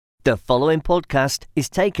The following podcast is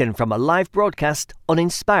taken from a live broadcast on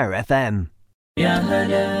Inspire FM.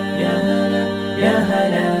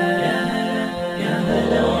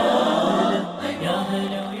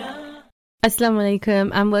 Assalamu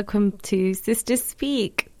alaikum and welcome to Sisters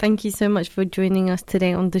Speak. Thank you so much for joining us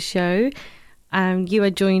today on the show. You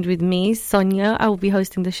are joined with me, Sonia. I will be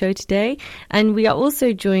hosting the show today. And we are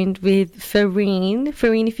also joined with Fareen.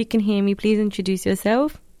 Fareen, if you can hear me, please introduce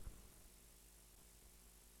yourself.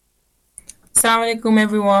 Assalamu alaikum,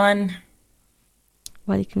 everyone.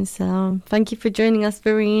 Walaikum salam. Thank you for joining us,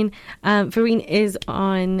 Fareen. Fareen is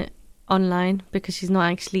online because she's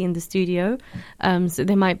not actually in the studio. So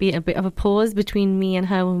there might be a bit of a pause between me and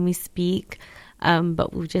her when we speak.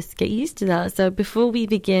 But we'll just get used to that. So before we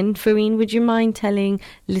begin, Fareen, would you mind telling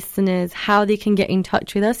listeners how they can get in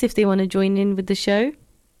touch with us if they want to join in with the show?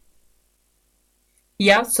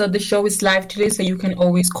 Yeah, so the show is live today, so you can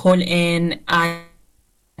always call in at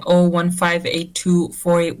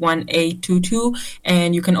 01582481822,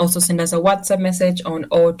 and you can also send us a WhatsApp message on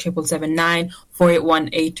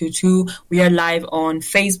 07779481822. We are live on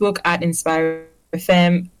Facebook at Inspire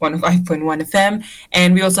FM 105.1 FM,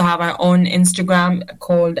 and we also have our own Instagram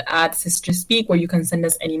called at Sister Speak, where you can send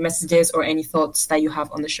us any messages or any thoughts that you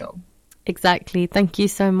have on the show. Exactly. Thank you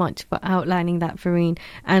so much for outlining that, Fareen.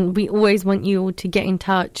 And we always want you all to get in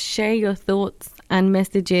touch, share your thoughts and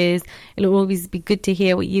messages. It'll always be good to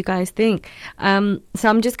hear what you guys think. So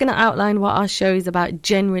I'm just going to outline what our show is about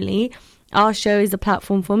generally. Our show is a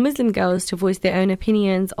platform for Muslim girls to voice their own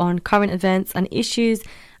opinions on current events and issues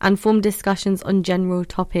and form discussions on general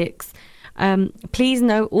topics. Please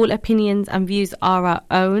note all opinions and views are our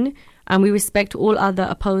own, and we respect all other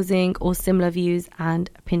opposing or similar views and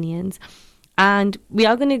opinions. And we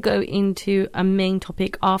are going to go into a main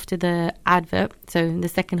topic after the advert, so in the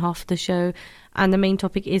second half of the show, and the main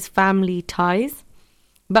topic is family ties.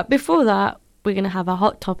 But before that, we're going to have a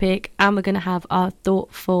hot topic and we're going to have our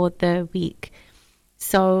thought for the week.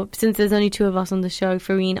 So since there's only two of us on the show,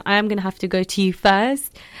 Fareen, I am going to have to go to you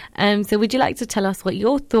first. So would you like to tell us what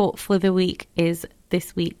your thought for the week is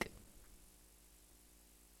this week?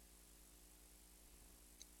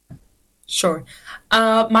 Sure.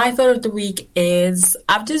 My thought of the week is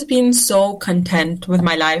I've just been so content with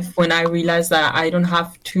my life when I realized that I don't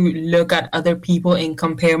have to look at other people and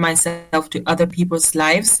compare myself to other people's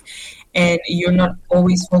lives. And you're not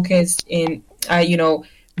always focused in,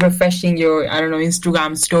 refreshing your,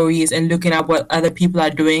 Instagram stories and looking at what other people are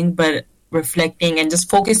doing, but reflecting and just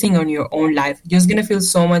focusing on your own life. You're just going to feel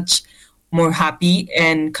so much more happy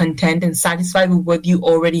and content and satisfied with what you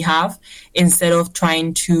already have instead of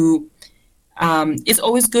trying to it's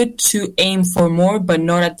always good to aim for more, but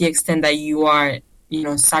not at the extent that you are,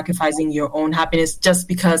 sacrificing your own happiness just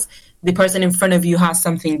because the person in front of you has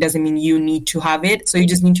something doesn't mean you need to have it. So you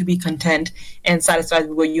just need to be content and satisfied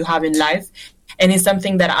with what you have in life. And it's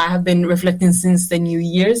something that I have been reflecting since the New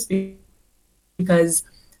Year's, because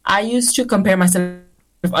I used to compare myself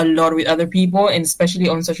a lot with other people, and especially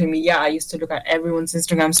on social media. I used to look at everyone's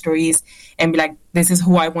Instagram stories and be like, this is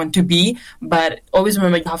who I want to be. But always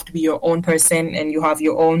remember, you have to be your own person and you have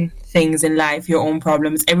your own things in life, your own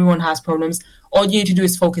problems. Everyone has problems. All you need to do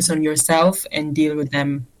is focus on yourself and deal with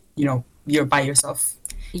them, you're by yourself.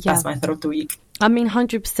 Yeah. That's my thought of the week.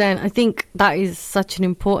 100%. I think that is such an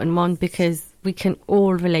important one because we can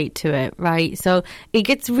all relate to it, right? So it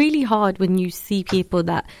gets really hard when you see people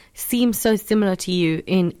that seem so similar to you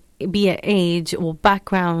in be it age or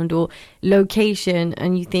background or location,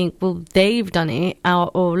 and you think, well, they've done it,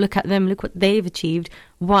 or look at them, look what they've achieved.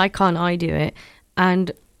 Why can't I do it?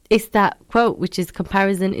 And it's that quote, which is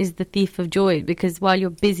comparison is the thief of joy, because while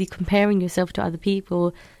you're busy comparing yourself to other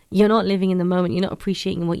people, you're not living in the moment. You're not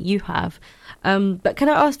appreciating what you have. But can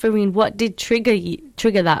I ask, Fareen, what did trigger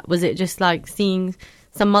that? Was it just like seeing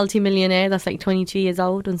some multimillionaire that's like 22 years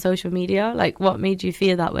old on social media? Like, what made you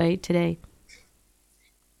feel that way today?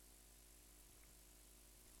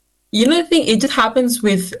 The thing, it just happens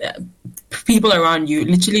with people around you,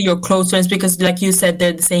 literally your close friends, because like you said,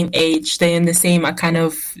 they're the same age, they're in the same kind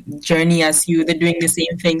of journey as you, they're doing the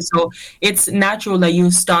same thing. So it's natural that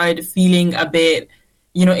you start feeling a bit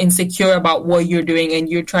insecure about what you're doing, and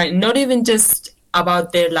you're trying, not even just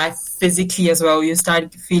about their life physically as well, you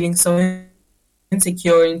start feeling so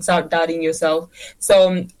insecure and start doubting yourself.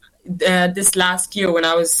 So this last year when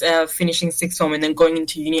I was finishing sixth form and then going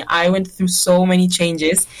into uni, I went through so many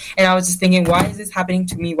changes, and I was just thinking, why is this happening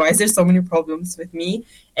to me? Why is there so many problems with me?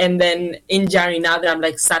 And then in January, now that I'm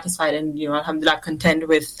like satisfied and alhamdulillah content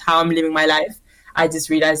with how I'm living my life, I just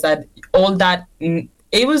realized that all that,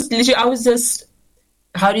 it was literally, I was just,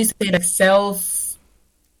 how do you say, like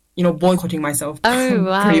boycotting myself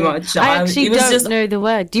Oh, pretty wow. much. So I actually it was don't just know the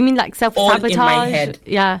word. Do you mean like all in my self-sabotage? head.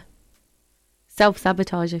 Yeah,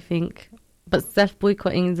 self-sabotage, I think. But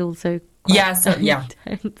self-boycotting is also quite Yeah, so yeah.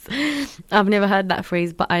 intense. I've never heard that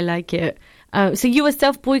phrase, but I like it. So you were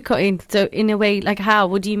self-boycotting. So in a way, like how?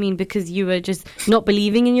 What do you mean? Because you were just not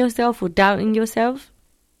believing in yourself or doubting yourself?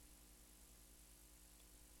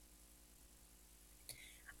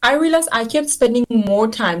 I realized I kept spending more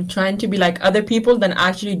time trying to be like other people than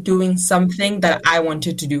actually doing something that I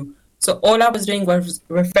wanted to do. So all I was doing was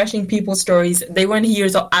refreshing people's stories. They went here,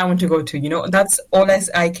 so I want to go to. That's all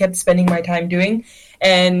I kept spending my time doing.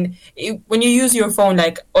 And when you use your phone,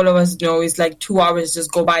 like all of us know, it's like 2 hours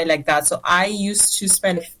just go by like that. So I used to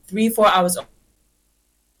spend 3, 4 hours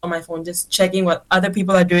on my phone just checking what other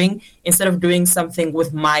people are doing instead of doing something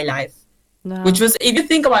with my life. Which No. was, if you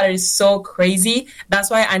think about it, is so crazy. That's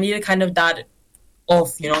why I needed kind of that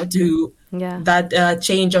off, to Yeah. that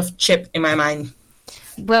change of chip in my mind.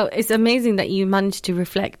 Well, it's amazing that you managed to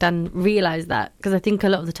reflect and realize that, because I think a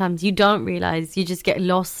lot of the times you don't realize, you just get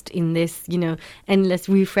lost in this, endless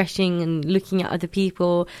refreshing and looking at other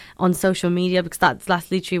people on social media, because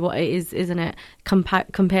that's literally what it is, isn't it?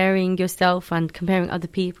 Comparing yourself and comparing other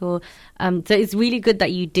people. So it's really good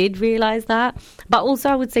that you did realize that. But also,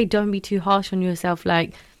 I would say don't be too harsh on yourself.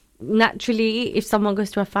 Like, naturally, if someone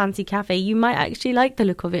goes to a fancy cafe, you might actually like the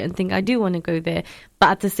look of it and think, I do want to go there. But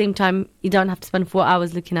at the same time, you don't have to spend 4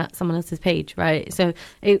 hours looking at someone else's page, right? So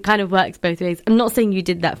it kind of works both ways. I'm not saying you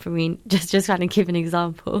did that, Fareen, just trying to give an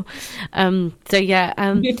example. So yeah,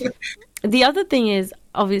 the other thing is,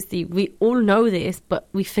 obviously, we all know this, but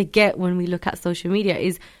we forget when we look at social media,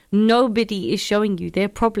 is nobody is showing you their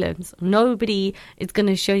problems. Nobody is going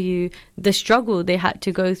to show you the struggle they had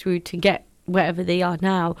to go through to get wherever they are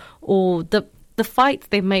now, or the fights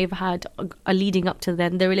they may have had are leading up to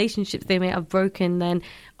then, the relationships they may have broken then,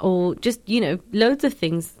 or just, loads of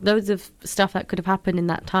things, loads of stuff that could have happened in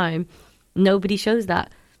that time. Nobody shows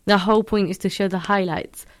that. The whole point is to show the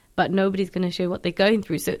highlights, but nobody's going to show what they're going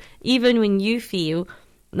through. So even when you feel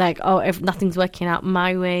like, oh, if nothing's working out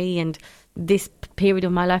my way and this period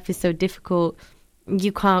of my life is so difficult,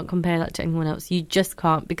 you can't compare that to anyone else. You just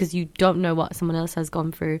can't, because you don't know what someone else has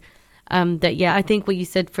gone through. That, yeah, I think what you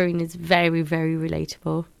said, Fareen, is very, very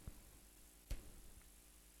relatable.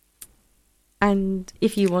 And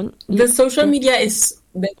if you want, The social media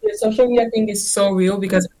thing is so real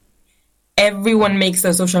because everyone makes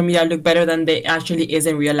the social media look better than they actually is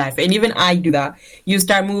in real life. And even I do that. You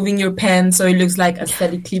start moving your pen so it looks like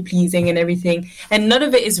aesthetically pleasing and everything. And none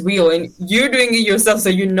of it is real. And you're doing it yourself, so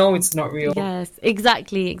you know it's not real. Yes,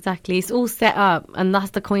 exactly. It's all set up, and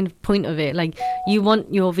that's the kind of point of it. Like, you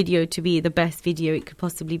want your video to be the best video it could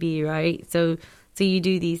possibly be, right? So you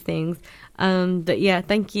do these things. But yeah,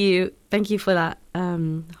 thank you for that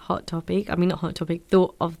hot topic. I mean, not hot topic,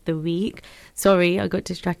 thought of the week. Sorry, I got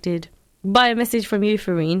distracted by a message from you,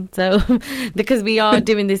 Fareen. So because we are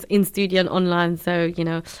doing this in studio and online, so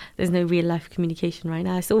there's no real life communication right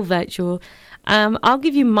now. It's all virtual. I'll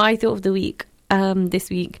give you my thought of the week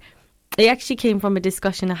this week. It actually came from a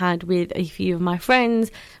discussion I had with a few of my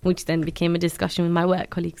friends, which then became a discussion with my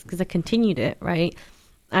work colleagues, because I continued it, right?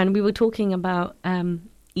 And we were talking about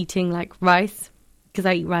eating like rice, because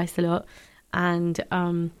I eat rice a lot, and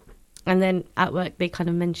then at work they kind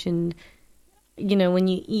of mentioned, when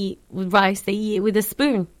you eat with rice, they eat it with a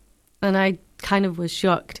spoon. And I kind of was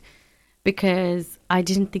shocked, because I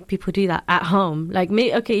didn't think people do that at home. Like,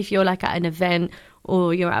 okay, if you're like at an event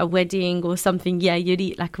or you're at a wedding or something, yeah, you'd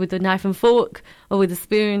eat like with a knife and fork or with a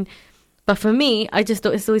spoon. But for me, I just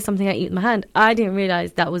thought it's always something I eat with my hand. I didn't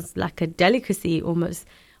realize that was like a delicacy almost.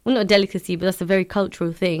 Well, not a delicacy, but that's a very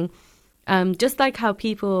cultural thing. Just like how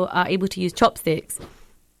people are able to use chopsticks.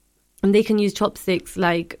 And they can use chopsticks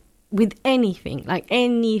like with anything, like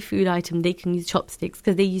any food item, they can use chopsticks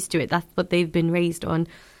because they're used to it. That's what they've been raised on.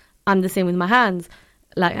 I'm the same with my hands.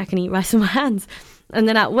 Like, I can eat rice with my hands. And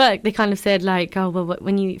then at work, they kind of said like, oh, well,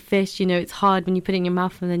 when you eat fish, it's hard when you put it in your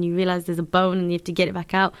mouth and then you realize there's a bone and you have to get it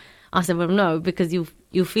back out. I said, well, no, because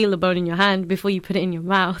you'll feel the bone in your hand before you put it in your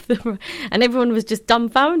mouth. And everyone was just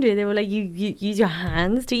dumbfounded. They were like, you use your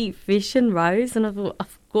hands to eat fish and rice? And I thought,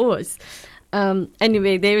 of course.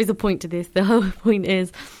 Anyway, there is a point to this. The whole point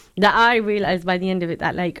is that I realized by the end of it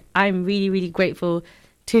that, like, I'm really, really grateful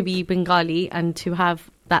to be Bengali and to have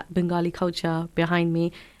that Bengali culture behind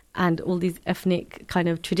me and all these ethnic kind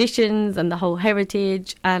of traditions and the whole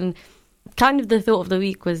heritage. And kind of the thought of the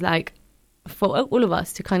week was like, for all of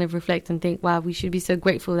us to kind of reflect and think, wow, we should be so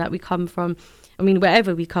grateful that we come from,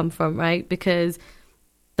 wherever we come from, right? Because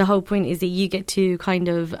the whole point is that you get to kind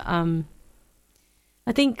of,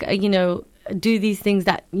 I think, do these things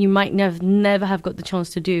that you might never have got the chance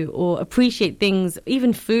to do, or appreciate things,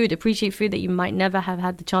 even food, appreciate food that you might never have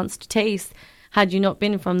had the chance to taste had you not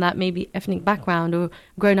been from that maybe ethnic background or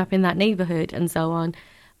grown up in that neighborhood and so on.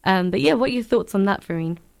 But yeah, what are your thoughts on that,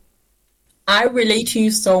 Farine? I relate to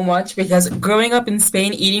you so much because growing up in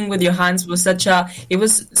Spain, eating with your hands was it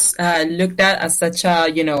was looked at as such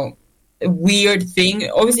a, weird thing.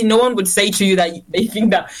 Obviously, no one would say to you that they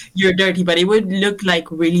think that you're dirty, but it would look like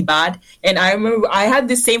really bad. And I remember I had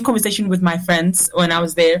the same conversation with my friends when I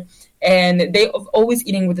was there, and they were always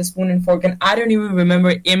eating with a spoon and fork. And I don't even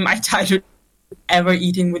remember in my childhood ever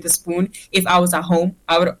eating with a spoon. If I was at home,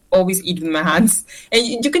 I would always eat with my hands, and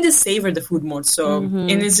you can just savor the food more. So,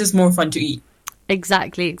 and it's just more fun to eat.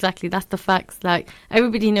 Exactly. That's the facts. Like,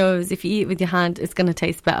 everybody knows if you eat with your hand, it's going to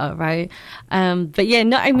taste better, right? But yeah,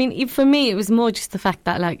 no, I mean, for me, it was more just the fact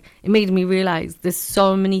that, like, it made me realize there's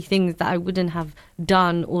so many things that I wouldn't have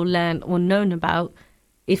done or learned or known about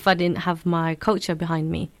if I didn't have my culture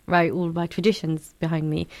behind me, right? All my traditions behind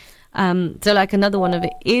me. So, like, another one of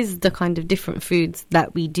it is the kind of different foods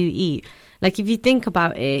that we do eat. Like, if you think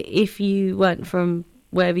about it, if you weren't from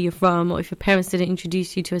wherever you're from, or if your parents didn't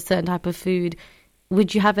introduce you to a certain type of food,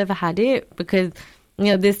 would you have ever had it? Because,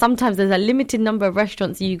 there's a limited number of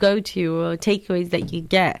restaurants you go to or takeaways that you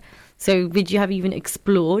get. So would you have even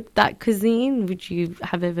explored that cuisine? Would you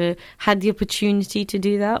have ever had the opportunity to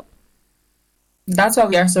do that? That's why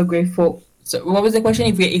we are so grateful. So what was the question?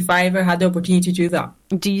 If I ever had the opportunity to do that?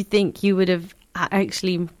 Do you think you would have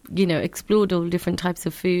actually, explored all different types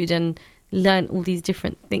of food and learned all these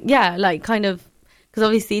different things? Yeah, like kind of. Because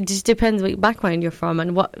obviously it just depends what background you're from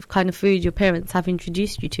and what kind of food your parents have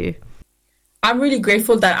introduced you to. I'm really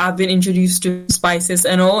grateful that I've been introduced to spices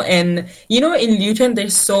and all. And, in Luton,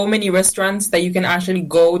 there's so many restaurants that you can actually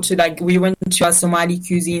go to. Like, we went to a Somali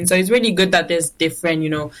cuisine. So it's really good that there's different,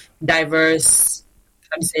 diverse,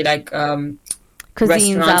 cuisines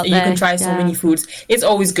restaurants. out And there. you can try so many foods. It's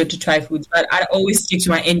always good to try foods. But I always stick to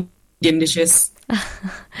my Indian dishes.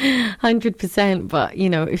 100%, but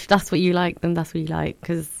if that's what you like, then that's what you like.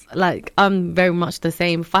 Because like I'm very much the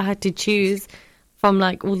same. If I had to choose from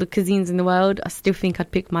like all the cuisines in the world, I still think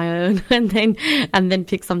I'd pick my own and then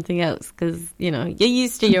pick something else. Because you're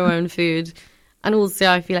used to your own food, and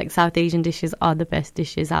also I feel like South Asian dishes are the best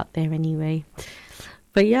dishes out there anyway.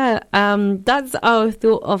 But yeah, that's our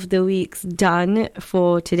thought of the week's done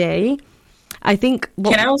for today. I think.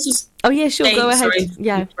 Can I also? Oh yeah, sure. Go ahead. Sorry,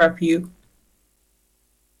 yeah. Interrupt you.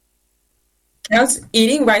 Else,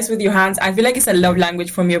 eating rice with your hands, I feel like it's a love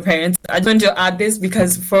language from your parents. I just want to add this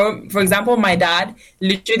because, for example, my dad,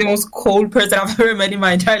 literally the most cold person I've ever met in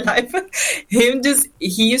my entire life,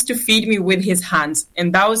 he used to feed me with his hands.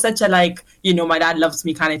 And that was such a, my dad loves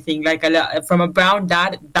me kind of thing. Like, from a brown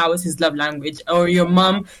dad, that was his love language. Or your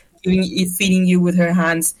mom feeding you with her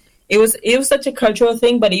hands. It was such a cultural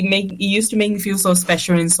thing, but it used to make me feel so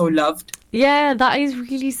special and so loved. Yeah, that is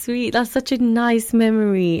really sweet. That's such a nice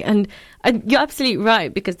memory. And you're absolutely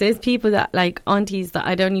right, because there's people that, like aunties, that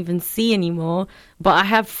I don't even see anymore, but I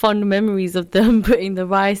have fond memories of them putting the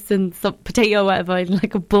rice and some potato or whatever in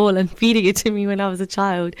like a bowl and feeding it to me when I was a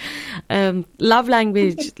child. Love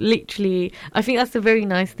language, literally. I think that's a very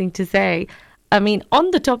nice thing to say. I mean,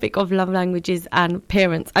 on the topic of love languages and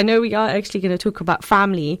parents, I know we are actually going to talk about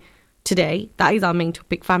family today. That is our main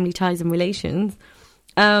topic, family ties and relations.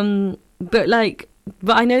 But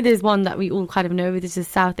I know there's one that we all kind of know, this is a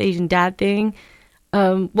South Asian dad thing.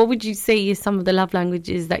 What would you say is some of the love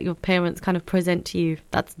languages that your parents kind of present to you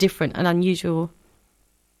that's different and unusual?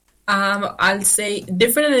 I'll say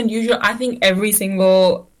different and unusual. I think every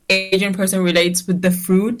single Asian person relates with the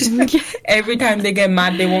fruit. Every time they get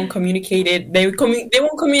mad, they won't communicate it. They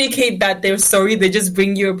won't communicate that they're sorry. They just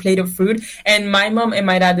bring you a plate of fruit. And my mom and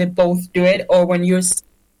my dad, they both do it. Or when you're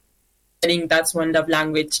sitting, that's one love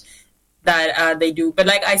language that they do. But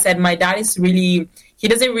like I said, my dad is he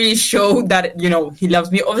doesn't really show that, he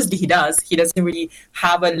loves me. Obviously he does. He doesn't really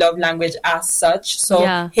have a love language as such.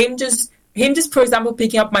 So him just, for example,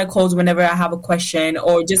 picking up my calls whenever I have a question,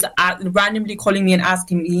 or just randomly calling me and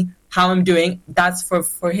asking me how I'm doing. That's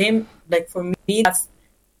for him. Like for me, that's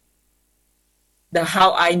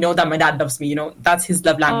how I know that my dad loves me, that's his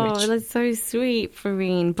love language. Oh, that's so sweet,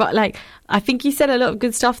 Farine. But I think you said a lot of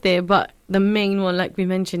good stuff there, but the main one, like we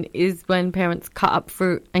mentioned, is when parents cut up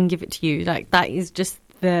fruit and give it to you. Like, that is just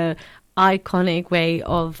the iconic way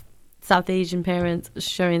of South Asian parents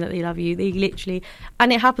showing that they love you. They literally,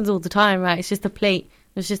 and it happens all the time, right? It's just a plate.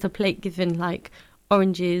 It's just a plate given like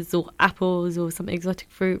oranges or apples or some exotic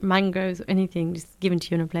fruit, mangoes or anything, just given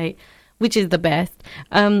to you on a plate, which is the best.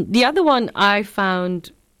 The other one I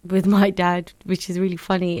found with my dad, which is really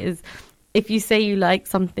funny, is if you say you like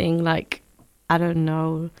something like, I don't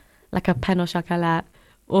know, like a pain au chocolat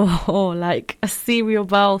or like a cereal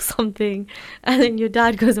bar or something, and then your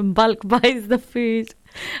dad goes and bulk buys the food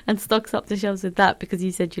and stocks up the shelves with that because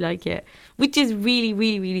you said you like it, which is really,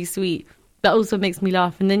 really, really sweet. That also makes me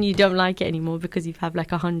laugh. And then you don't like it anymore because you've had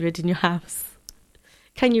like 100 in your house.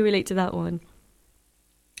 Can you relate to that one?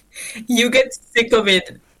 You get sick of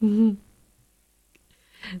it.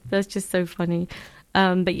 That's just so funny.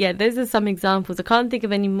 But yeah, those are some examples. I can't think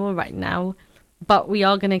of any more right now, but we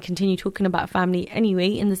are going to continue talking about family anyway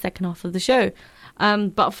in the second half of the show.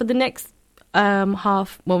 But for the next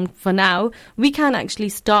half, well, for now, we can actually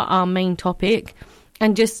start our main topic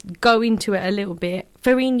and just go into it a little bit.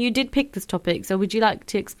 Farine, you did pick this topic, so would you like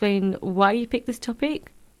to explain why you picked this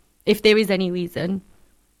topic, if there is any reason?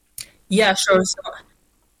 Yeah, sure.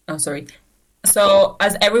 Oh, sorry. So,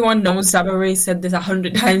 as everyone knows, I've already said this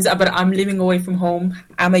 100 times, but I'm living away from home.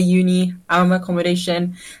 I'm a uni, I'm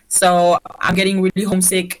accommodation, so I'm getting really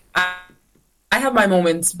homesick. I have my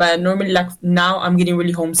moments, but normally, like now, I'm getting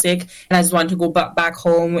really homesick, and I just want to go back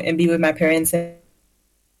home and be with my parents and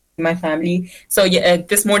my family. So, yeah,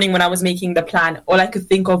 this morning when I was making the plan, all I could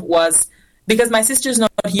think of was because my sister's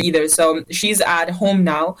not here either, so she's at home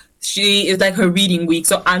now. She is like her reading week,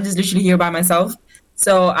 so I'm just literally here by myself.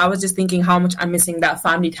 So I was just thinking how much I'm missing that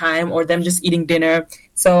family time or them just eating dinner.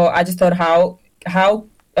 So I just thought how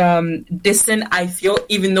distant I feel,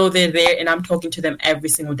 even though they're there and I'm talking to them every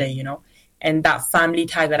single day, you know, and that family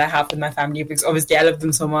tie that I have with my family, because obviously I love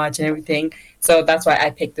them so much and everything. So that's why I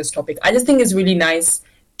picked this topic. I just think it's really nice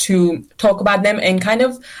to talk about them and kind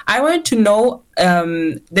of, I wanted to know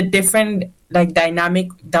the different like dynamic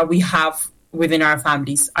that we have within our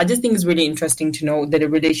families. I just think it's really interesting to know the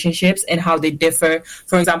relationships and how they differ.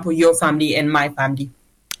 For example, your family and my family.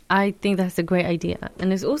 I think that's a great idea.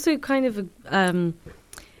 And it's also kind of a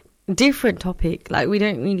different topic. Like, we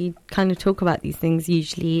don't really kind of talk about these things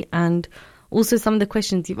usually. And also some of the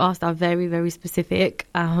questions you've asked are very, very specific.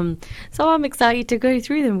 So I'm excited to go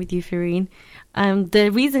through them with you, Farine. The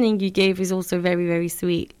reasoning you gave is also very, very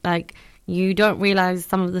sweet. Like, you don't realize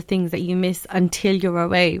some of the things that you miss until you're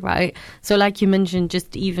away, right? So like you mentioned,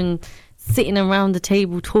 just even sitting around the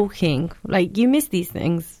table talking, like you miss these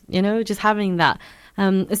things, you know, just having that.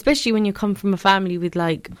 Especially when you come from a family with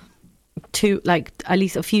like at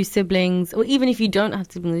least a few siblings, or even if you don't have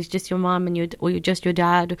siblings, just your mom and you're just your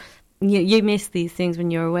dad. You miss these things when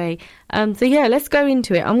you're away. So yeah, let's go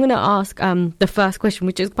into it. I'm going to ask the first question,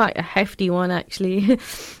 which is quite a hefty one actually.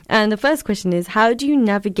 And the first question is, how do you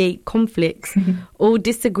navigate conflicts or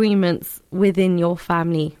disagreements within your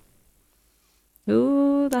family?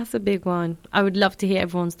 Ooh, that's a big one. I would love to hear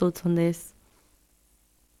everyone's thoughts on this.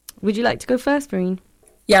 Would you like to go first, Farine?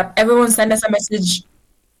 Yeah, everyone send us a message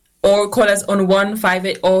or call us on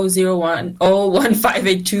 15801 or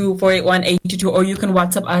 1582 or you can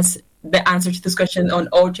WhatsApp us the answer to this question on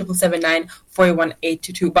 0779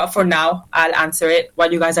 481 But for now, I'll answer it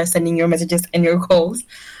while you guys are sending your messages and your calls.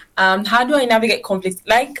 How do I navigate conflicts?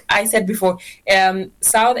 Like I said before,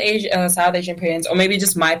 South Asian parents, or maybe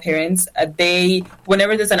just my parents, they,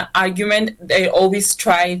 whenever there's an argument, they always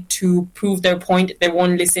try to prove their point. They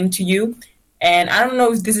won't listen to you. And I don't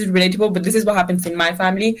know if this is relatable, but this is what happens in my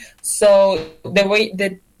family. So the way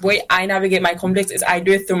I navigate my conflicts is I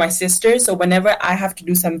do it through my sister. So whenever I have to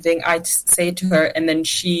do something, I say it to her, and then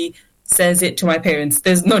she says it to my parents.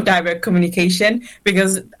 There's no direct communication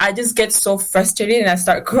because I just get so frustrated and I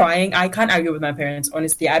start crying. I can't argue with my parents,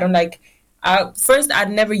 honestly. I don't like... first,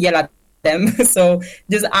 I'd never yell at them. So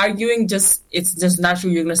just arguing, it's just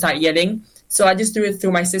natural. You're going to start yelling. So I just do it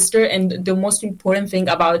through my sister. And the most important thing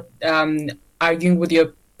about arguing with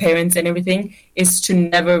your parents and everything is to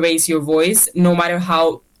never raise your voice, no matter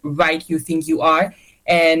how right you think you are.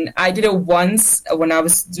 And I did it once when I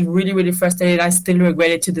was really, really frustrated. I still regret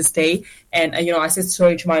it to this day. And, I said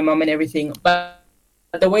sorry to my mom and everything. But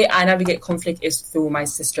the way I navigate conflict is through my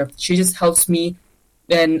sister. She just helps me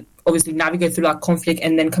then obviously navigate through that conflict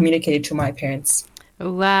and then communicate it to my parents.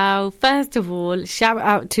 Wow. First of all, shout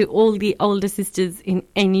out to all the older sisters in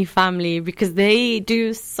any family because they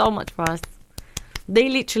do so much for us. They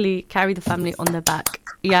literally carry the family on their back.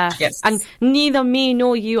 Yeah. Yes. And neither me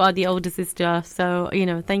nor you are the older sister. So,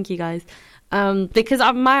 thank you guys. Because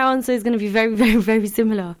my answer is going to be very, very, very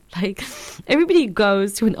similar. Like, everybody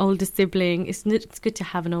goes to an older sibling. It's good to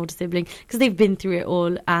have an older sibling because they've been through it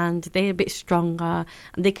all and they're a bit stronger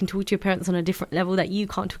and they can talk to your parents on a different level that you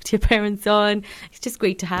can't talk to your parents on. It's just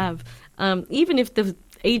great to have. Even if the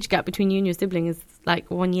age gap between you and your sibling is like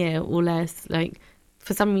 1 year or less, like,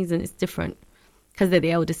 for some reason it's different. because they're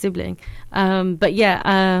the elder sibling. But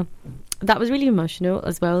yeah, that was really emotional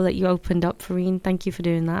as well that you opened up, Fareen. Thank you for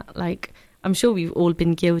doing that. Like, I'm sure we've all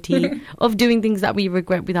been guilty of doing things that we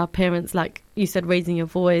regret with our parents, like you said, raising your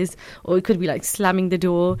voice, or it could be like slamming the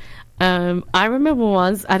door. I remember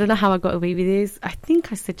once, I don't know how I got away with this. I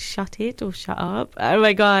think I said shut it or shut up. Oh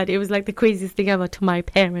my God, it was like the craziest thing ever to my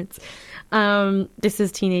parents. This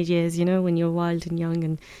is teenage years, you know, when you're wild and young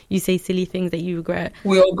and you say silly things that you regret.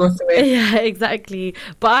 We all go through it. Yeah, exactly.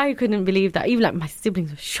 But I couldn't believe that. Even like my siblings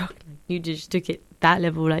were shocked. Like, you just took it that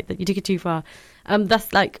level, like that you took it too far.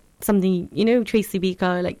 That's like something, you know, Tracy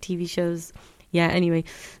Beaker, like TV shows. Yeah, anyway.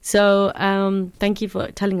 So thank you for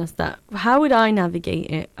telling us that. How would I navigate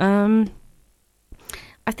it?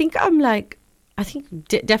 I think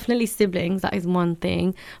definitely siblings, that is one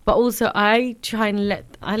thing. But also I try and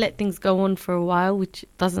let things go on for a while, which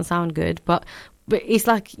doesn't sound good. But it's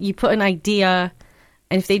like you put an idea,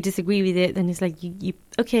 and if they disagree with it, then it's like you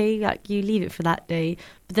okay, like you leave it for that day.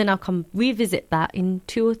 But then I'll come revisit that in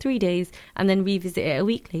 2 or 3 days, and then revisit it a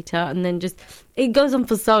week later, and then just it goes on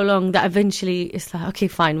for so long that eventually it's like, okay,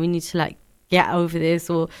 fine, we need to like get over this,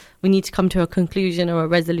 or we need to come to a conclusion or a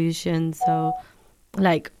resolution. So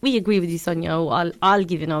like, we agree with you, Sonia, or I'll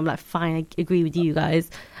give it. I'm like, fine, I agree with you guys.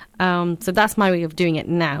 So that's my way of doing it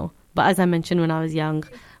now. But as I mentioned, when I was young,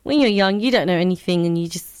 when you're young, you don't know anything, and you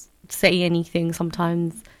just say anything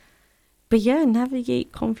sometimes. But yeah,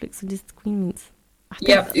 navigate conflicts and disagreements.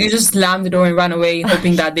 Yeah, you just slam the door and run away,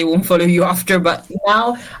 hoping that they won't follow you after. But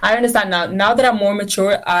now I understand. Now that I'm more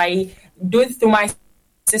mature, I do it through my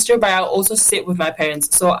sister, but I also sit with my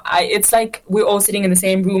parents. So it's like we're all sitting in the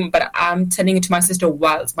same room, but I'm telling it to my sister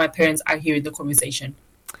whilst my parents are hearing the conversation.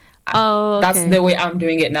 Oh, okay. That's the way I'm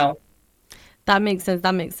doing it now. That makes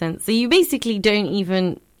sense. So you basically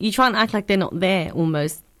you try and act like they're not there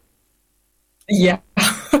almost. Yeah,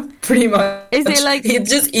 pretty much. Is it like it's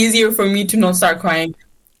just easier for me to not start crying?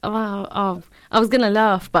 Wow, I was gonna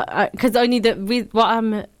laugh, but because what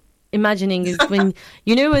I'm imagining is when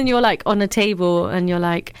when you're like on a table and you're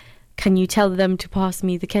like, can you tell them to pass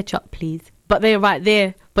me the ketchup, please? But they're right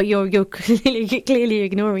there, but you're clearly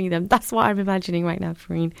ignoring them. That's what I'm imagining right now,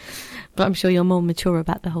 Fareen. But I'm sure you're more mature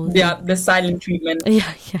about the whole thing. Yeah, the silent treatment.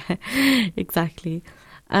 Yeah, exactly.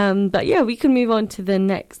 But yeah, we can move on to the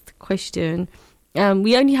next question.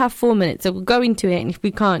 We only have 4 minutes, so we'll go into it, and if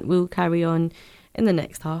we can't, we'll carry on in the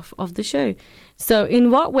next half of the show. So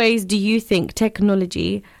in what ways do you think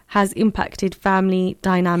technology has impacted family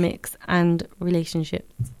dynamics and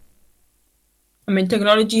relationships? I mean,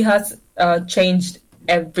 technology has changed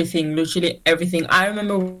everything, literally everything. I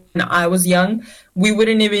remember when I was young, we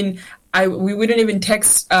wouldn't even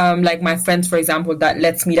text like my friends, for example, that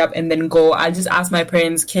let's meet up and then go. I'll just ask my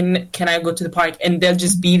parents, can I go to the park, and they'll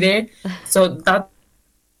just be there. So that's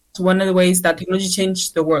one of the ways that technology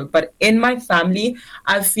changed the world. But in my family,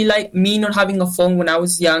 I feel like me not having a phone when I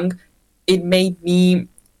was young, it made me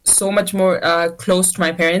so much more close to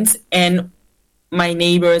my parents and my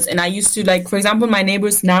neighbors. And I used to, like, for example, my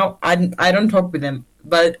neighbors now, I don't talk with them.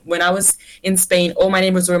 But when I was in Spain, all my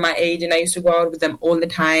neighbors were my age, and I used to go out with them all the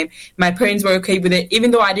time. My parents were okay with it, even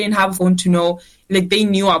though I didn't have a phone to know. Like, they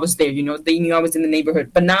knew I was there, they knew I was in the neighborhood.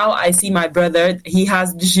 But now I see my brother, he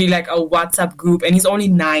has literally like a WhatsApp group, and he's only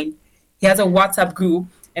 9. He has a WhatsApp group,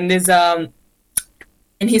 and there's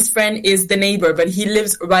and his friend is the neighbor, but he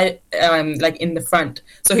lives right like in the front.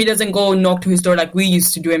 So he doesn't go knock to his door like we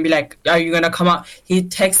used to do and be like, are you going to come out? He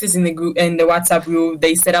texts us in the group, in the WhatsApp group.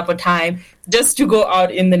 They set up a time just to go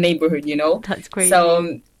out in the neighborhood, That's crazy.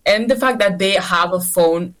 So, and the fact that they have a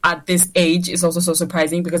phone at this age is also so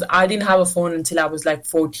surprising, because I didn't have a phone until I was like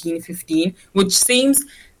 14, 15, which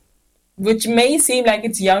may seem like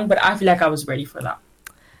it's young, but I feel like I was ready for that.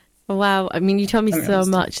 Wow, I mean, you told me so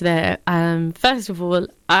much there. First of all,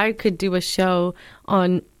 I could do a show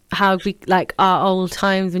on how we, like, our old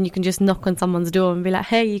times when you can just knock on someone's door and be like,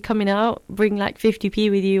 hey, you coming out? Bring like 50p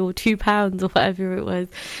with you, or £2 or whatever it was.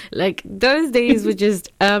 Like, those days were just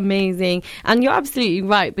amazing. And you're absolutely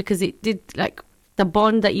right, because it did, like, the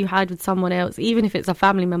bond that you had with someone else, even if it's a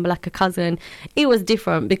family member like a cousin, it was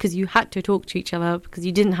different because you had to talk to each other because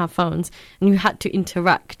you didn't have phones, and you had to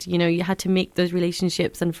interact, you had to make those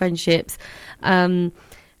relationships and friendships.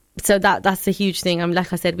 So that's a huge thing.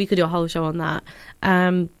 Like I said, we could do a whole show on that.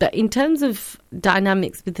 But in terms of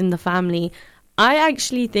dynamics within the family, I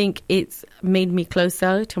actually think it's made me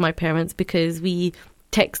closer to my parents because we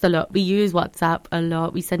text a lot, we use WhatsApp a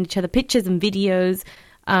lot, we send each other pictures and videos.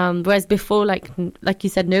 Whereas before, like you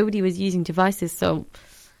said, nobody was using devices. So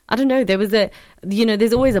I don't know, there was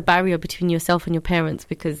there's always a barrier between yourself and your parents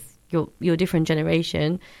because you're a different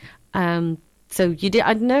generation. So you did,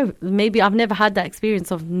 I don't know, maybe I've never had that experience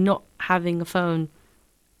of not having a phone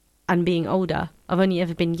and being older. I've only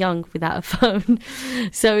ever been young without a phone.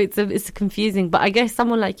 So it's confusing. But I guess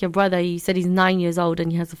someone like your brother, you said he's 9 years old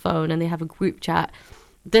and he has a phone and they have a group chat.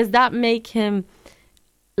 Does that make him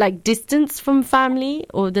like distance from family,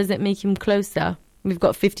 or does it make him closer? We've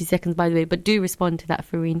got 50 seconds, by the way, but do respond to that,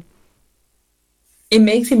 Fareen. It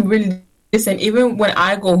makes him really listen. Even when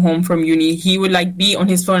I go home from uni, he would like be on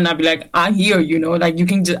his phone and I'd be like, I'm here, you know, like you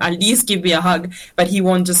can just at least give me a hug, but he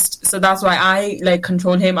won't just. So that's why I like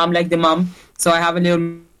control him. I'm like the mom. So I have a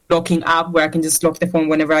little locking app where I can just lock the phone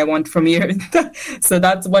whenever I want from here. So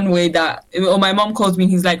that's one way that, or my mom calls me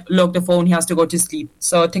and he's like, lock the phone, he has to go to sleep.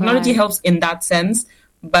 So technology helps in that sense,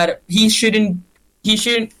 but I shouldn't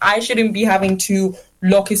be having to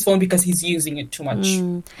lock his phone because he's using it too much.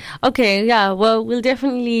 Okay, yeah, well, we'll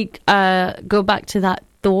definitely go back to that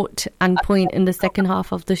thought and point in the second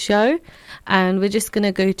half of the show, and we're just going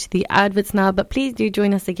to go to the adverts now, but please do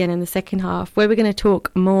join us again in the second half where we're going to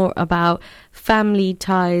talk more about family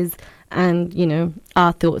ties and, you know,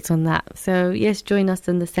 our thoughts on that. So yes, join us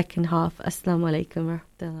in the second half. Assalamu alaikum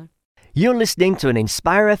warahmatullah. You're listening to an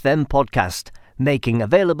Inspire FM podcast, making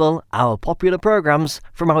available our popular programs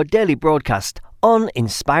from our daily broadcast on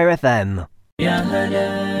Inspire FM.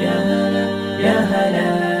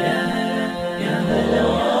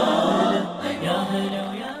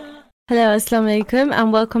 Hello, assalamu alaikum,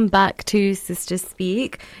 and welcome back to Sister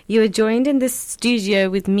Speak. You are joined in this studio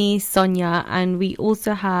with me, Sonia, and we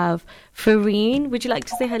also have Fareen. Would you like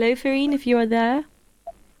to say hello, Fareen, if you are there?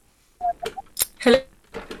 Hello,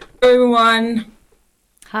 everyone.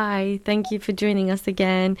 Hi, thank you for joining us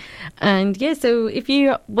again. And yeah, so if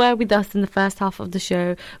you were with us in the first half of the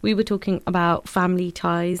show, we were talking about family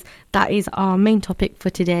ties. That is our main topic for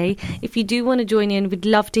today. If you do want to join in, we'd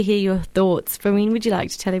love to hear your thoughts. Fareen, would you like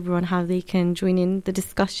to tell everyone how they can join in the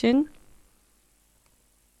discussion?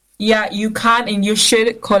 Yeah, you can and you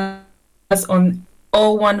should call us on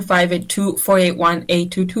 01582 481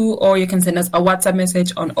 822, or you can send us a WhatsApp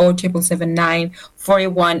message on 07779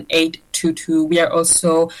 481 822. We are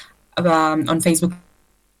also on Facebook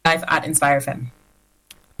Live at Inspire FM.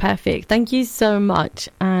 Perfect. Thank you so much.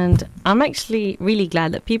 And I'm actually really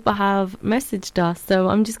glad that people have messaged us. So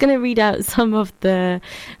I'm just going to read out some of the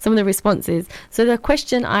responses. So the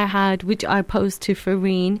question I had, which I posed to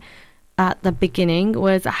Fareen at the beginning,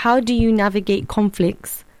 was how do you navigate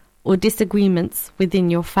conflicts or disagreements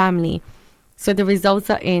within your family? So the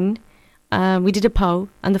results are in. We did a poll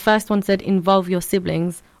and the first one said involve your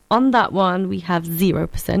siblings. On that one we have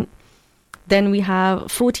 0%. Then we have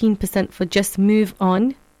 14% for just move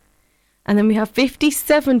on, and then we have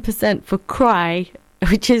 57% for cry,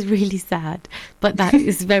 which is really sad, but that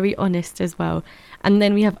is very honest as well. And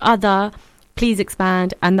then we have other, please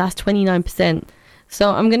expand, and that's 29%.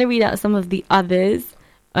 So I'm going to read out some of the others.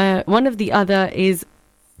 One of the other is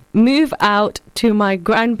move out to my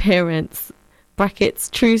grandparents, brackets,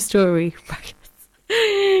 true story, brackets.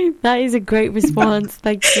 That is a great response.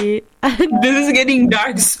 Thank you. This is getting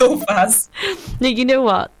dark so fast. No, you know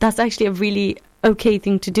what? That's actually a really okay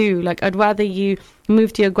thing to do. Like, I'd rather you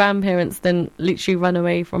move to your grandparents than literally run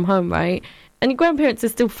away from home, right? And your grandparents are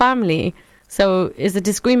still family. So it's a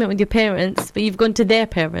disagreement with your parents, but you've gone to their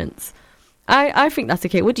parents. I think that's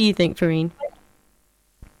okay. What do you think, Fareen?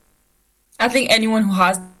 I think anyone who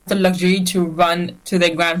has the luxury to run to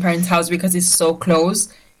their grandparents' house because it's so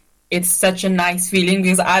close, it's such a nice feeling,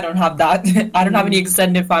 because I don't have that. I don't have any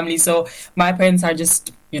extended family, so my parents are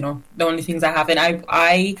just, you know, the only things I have. And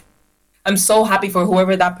I'm so happy for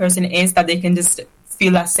whoever that person is, that they can just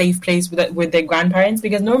feel a safe place with their grandparents,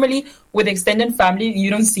 because normally with extended family, you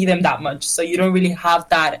don't see them that much. So you don't really have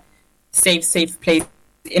that safe place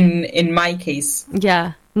in my case.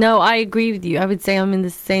 Yeah. No, I agree with you. I would say I'm in the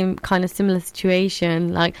same kind of similar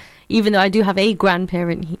situation. Like, even though I do have a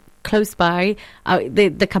grandparent close by,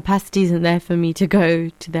 the capacity isn't there for me to go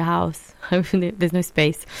to the house. There's no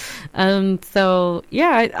space. So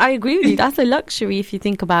yeah, I agree with you. That's a luxury if you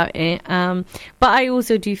think about it. But I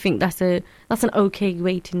also do think that's an okay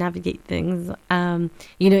way to navigate things.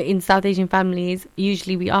 You know, in South Asian families,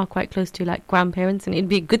 usually we are quite close to like grandparents, and it'd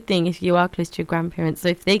be a good thing if you are close to your grandparents. So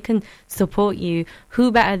if they can support you,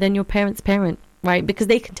 who better than your parents' parent? Right, because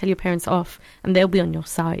they can tell your parents off and they'll be on your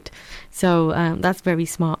side. So that's very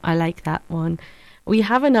smart. I like that one. We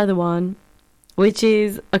have another one, which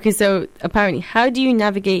is, okay, so apparently, how do you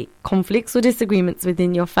navigate conflicts or disagreements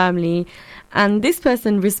within your family? And this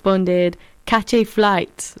person responded, catch a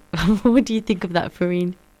flight. What do you think of that,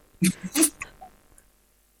 Fareen?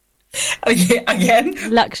 Okay, again,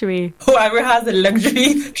 Luxury. whoever has the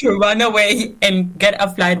luxury to run away and get a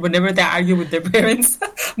flight whenever they argue with their parents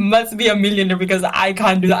must be a millionaire, because I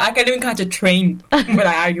can't do that. I can't even catch a train when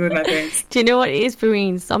I argue with my parents. Do you know what it is,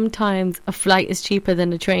 Farine? Sometimes a flight is cheaper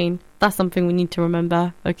than a train. That's something we need to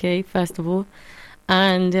remember, okay, first of all.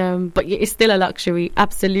 And but it's still a luxury,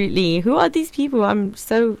 absolutely. Who are these people? I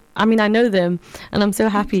know them, and I'm so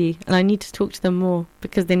happy, and I need to talk to them more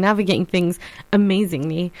because they're navigating things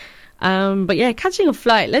amazingly. But yeah, catching a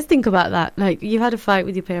flight, let's think about that. Like, you had a fight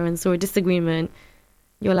with your parents or a disagreement.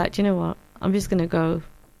 You're like, do you know what? I'm going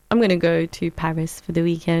to go to Paris for the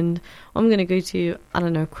weekend. I'm going to go to, I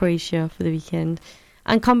don't know, Croatia for the weekend,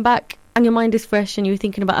 and come back and your mind is fresh and you're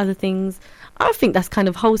thinking about other things. I think that's kind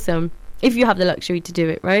of wholesome if you have the luxury to do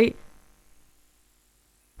it, right?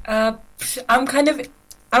 I'm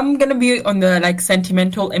gonna be on the like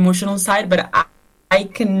sentimental, emotional side, but I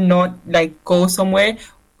cannot like go somewhere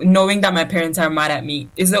knowing that my parents are mad at me.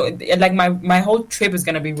 Is like my whole trip is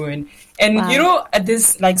gonna be ruined. And Wow. you know, at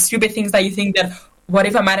this like stupid things that you think that, what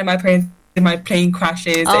if I'm mad at my parents and my plane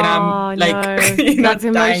crashes and I'm like no. you know, That's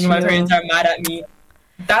dying and my emotional. parents are mad at me.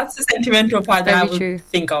 That's the sentimental part that I Very would true.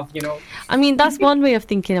 think of, you know. I mean, that's one way of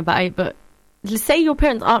thinking about it, but let's say your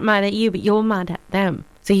parents aren't mad at you, but you're mad at them.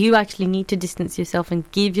 So you actually need to distance yourself and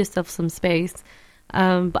give yourself some space.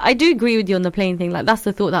 But I do agree with you on the plane thing. Like, that's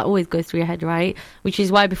the thought that always goes through your head, right? Which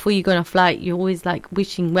is why before you go on a flight, you're always like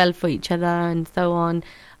wishing well for each other and so on.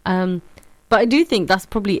 But I do think that's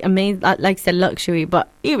probably amazing, like I said, luxury, but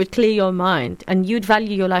it would clear your mind and you'd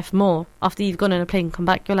value your life more after you've gone on a plane and come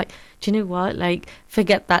back. You're like, do you know what? Like,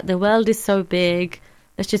 forget that. The world is so big.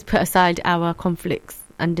 Let's just put aside our conflicts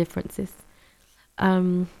and differences.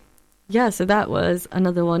 Yeah, so that was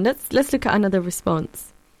another one. Let's look at another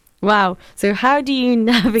response. Wow. So how do you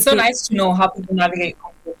navigate? It's so nice to know how people navigate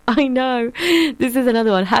conflict. I know. This is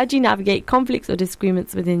another one. How do you navigate conflicts or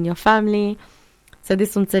disagreements within your family? So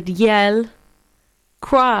this one said yell,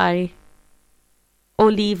 cry,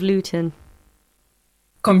 or leave Luton.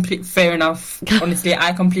 Fair enough. Honestly,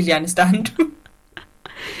 I completely understand.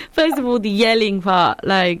 First of all, the yelling part,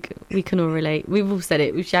 like, we can all relate. We've all said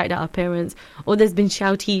it. We've shouted at our parents. Or there's been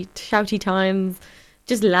shouty times,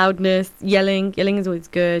 just loudness, yelling. Yelling is always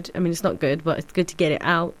good. I mean, it's not good, but it's good to get it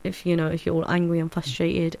out if you're all angry and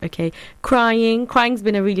frustrated. Okay. Crying's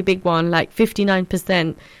been a really big one. Like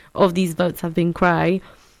 59% of these votes have been cry.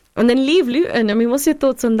 And then leave Luton. I mean, what's your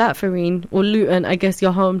thoughts on that, Farine? Or Luton, I guess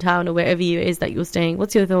your hometown or wherever it is that you're staying.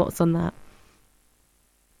 What's your thoughts on that?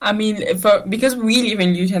 I mean, because we live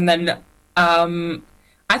in Luton, then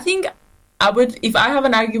I think I would, if I have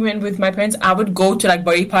an argument with my parents, I would go to like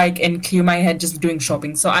Bury Park and clear my head just doing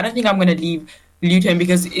shopping. So I don't think I'm gonna leave Luton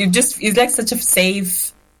because it's like such a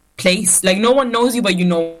safe place. Like, no one knows you, but you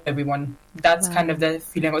know everyone. That's Wow. kind of the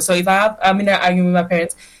feeling. So if I'm in an argument with my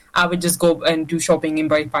parents, I would just go and do shopping in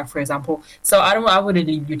Bury Park, for example. So I wouldn't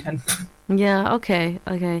leave Luton. Yeah, okay.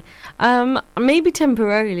 Maybe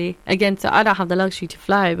temporarily. Again, so I don't have the luxury to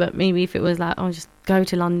fly, but maybe if it was like, oh, just go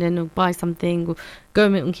to London or buy something or go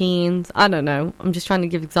Milton Keynes. I don't know. I'm just trying to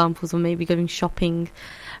give examples, or maybe going shopping.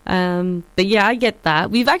 But yeah, I get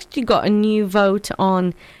that. We've actually got a new vote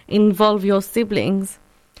on involve your siblings.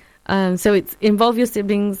 So it's involve your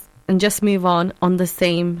siblings and just move on the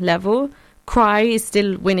same level. Cry is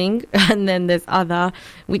still winning, and then there's other,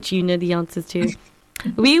 which you know the answers to.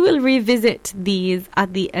 We will revisit these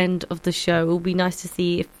at the end of the show. It will be nice to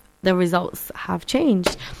see if the results have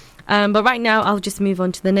changed. But right now, I'll just move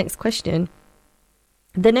on to the next question.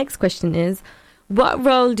 The next question is, what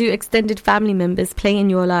role do extended family members play in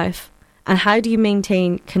your life? And how do you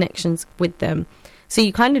maintain connections with them? So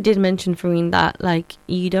you kind of did mention, Farine, that like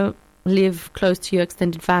you don't live close to your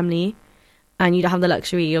extended family and you don't have the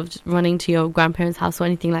luxury of just running to your grandparents' house or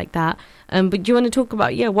anything like that. But do you want to talk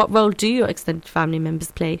about, what role do your extended family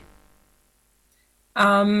members play?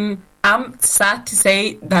 I'm sad to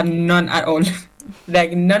say that none at all.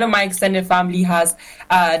 Like, none of my extended family has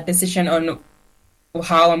a decision on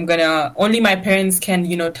how I'm gonna. Only my parents can,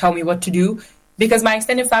 tell me what to do. Because my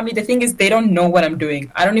extended family, the thing is, they don't know what I'm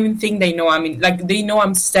doing. I don't even think they know. I mean, like, they know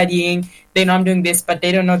I'm studying, they know I'm doing this, but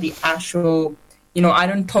they don't know the actual. I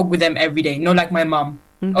don't talk with them every day. No, like my mom.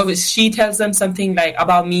 Oh, she tells them something like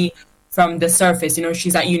about me from the surface.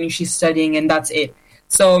 She's at uni, she's studying, and that's it.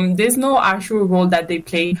 So there's no actual role that they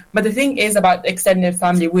play. But the thing is about extended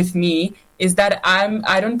family with me is that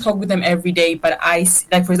I don't talk with them every day, but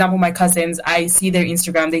like, for example, my cousins, I see their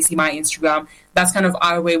Instagram, they see my Instagram. That's kind of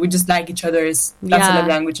our way. We just like each other's. That's the love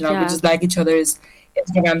language now. Yeah. We just like each other's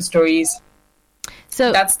Instagram stories.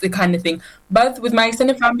 So That's the kind of thing. But with my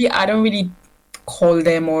extended family, I don't really call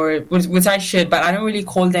them, or which I should, but I don't really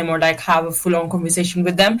call them or like have a full on conversation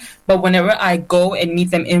with them. But whenever I go and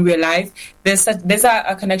meet them in real life, there's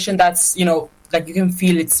a connection that's, you know, like you can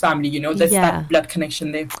feel it's family, you know, there's that blood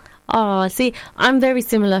connection there. Oh, see, I'm very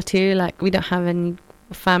similar too. Like, we don't have any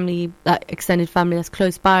family, like extended family that's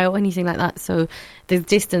close by or anything like that. So there's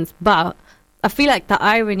distance. But I feel like the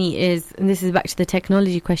irony is, and this is back to the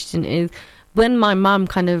technology question, is when my mum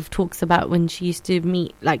kind of talks about when she used to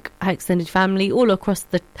meet like her extended family all across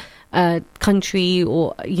the country,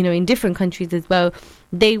 or, you know, in different countries as well,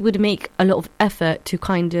 they would make a lot of effort to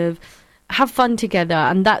kind of have fun together.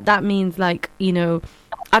 And that means, like, you know,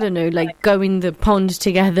 I don't know, like go in the pond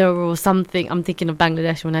together or something. I'm thinking of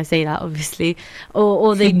Bangladesh when I say that, obviously.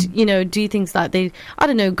 Or they, you know, do things like they, I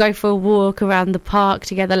don't know, go for a walk around the park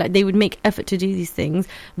together. Like, they would make effort to do these things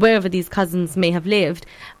wherever these cousins may have lived.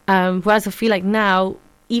 Whereas I feel like now,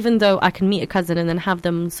 even though I can meet a cousin and then have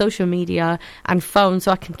them on social media and phone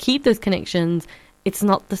so I can keep those connections, it's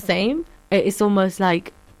not the same. It's almost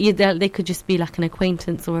like they could just be like an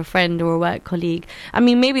acquaintance or a friend or a work colleague. I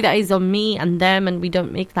mean, maybe that is on me and them, and we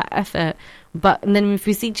don't make that effort. But and then if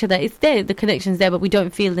we see each other, it's there, the connection's there, but we don't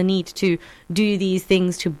feel the need to do these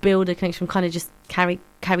things to build a connection. We kind of just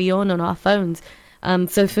carry on our phones.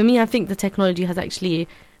 So for me, I think the technology has actually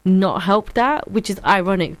not helped that, which is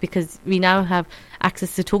ironic, because we now have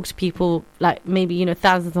access to talk to people like maybe, you know,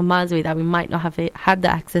 thousands of miles away that we might not have had the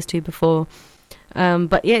access to before.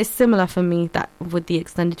 But yeah, it's similar for me, that with the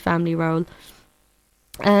extended family role.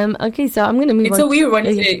 Okay, so I'm going to move on. It's a weird one.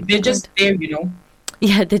 They're just there, you know.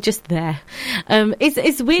 Yeah, they're just there.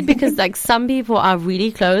 It's weird because like some people are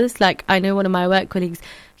really close. Like, I know one of my work colleagues,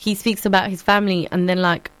 he speaks about his family, and then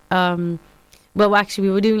like well, actually,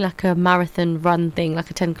 we were doing like a marathon run thing, like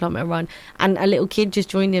a 10-kilometer run, and a little kid just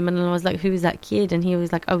joined him, and I was like, who is that kid? And he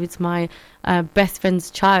was like, oh, it's my best friend's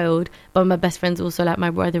child, but my best friend's also like my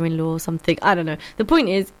brother-in-law or something. I don't know. The point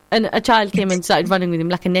is, a child came and started running with him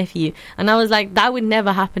like a nephew, and I was like, that would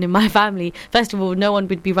never happen in my family. First of all, no one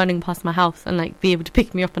would be running past my house and like be able to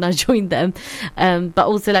pick me up, and I joined them. But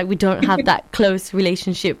also, like, we don't have that close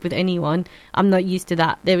relationship with anyone. I'm not used to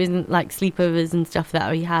that. There isn't like sleepovers and stuff that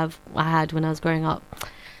I had when I was growing up.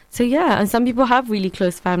 So yeah, and some people have really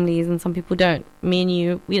close families and some people don't. Me and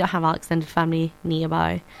you, we don't have our extended family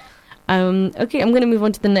nearby. Okay, I'm going to move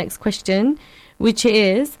on to the next question, which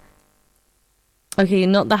is, okay,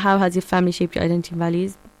 not the how has your family shaped your identity and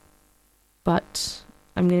values, but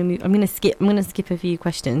I'm going to skip a few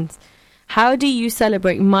questions. How do you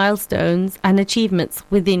celebrate milestones and achievements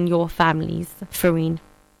within your families, Fareen?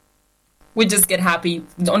 We just get happy.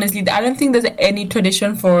 Honestly, I don't think there's any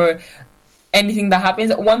tradition for anything that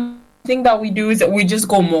happens. One thing that we do is that we just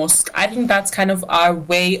go mosque. I think that's kind of our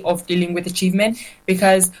way of dealing with achievement,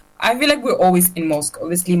 because I feel like we're always in mosque.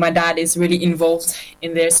 Obviously, my dad is really involved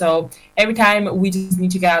in there. So every time we just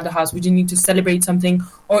need to get out of the house, we just need to celebrate something.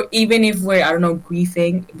 Or even if we're, I don't know,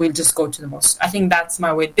 grieving, we'll just go to the mosque. I think that's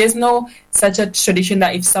my way. There's no such a tradition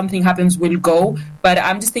that if something happens, we'll go. But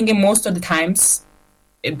I'm just thinking most of the times,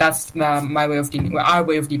 that's my way of dealing, our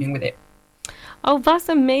way of dealing with it. Oh, that's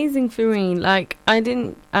amazing, Fareen. Like,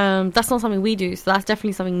 that's not something we do. So that's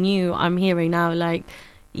definitely something new I'm hearing now. Like,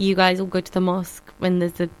 you guys all go to the mosque when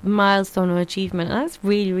there's a milestone or achievement. That's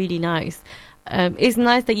really, really nice. It's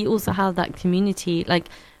nice that you also have that community. Like,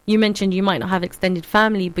 you mentioned you might not have extended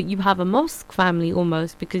family, but you have a mosque family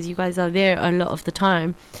almost, because you guys are there a lot of the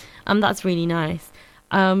time. That's really nice.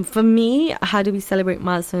 For me, how do we celebrate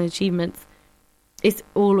milestone achievements? It's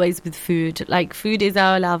always with food. Like, food is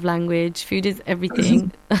our love language. Food is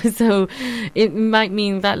everything. So it might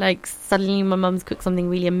mean that, like, suddenly my mum's cooked something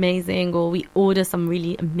really amazing, or we order some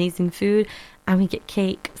really amazing food and we get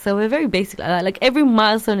cake. So we're very basic like that. Like, every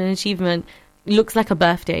milestone and achievement looks like a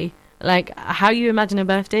birthday. Like, how you imagine a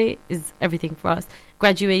birthday is everything for us.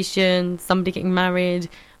 Graduation, somebody getting married,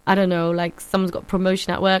 I don't know, like someone's got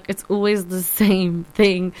promotion at work. It's always the same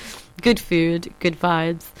thing. Good food, good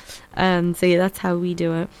vibes. So yeah, that's how we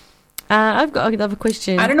do it. I've got another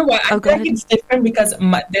question. I don't know why. I think it's different because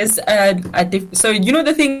there's so you know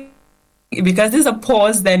the thing, because there's a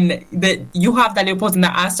pause, then you have that little pause, and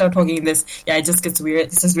then I start talking this. Yeah, it just gets weird.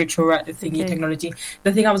 This is virtual thingy technology.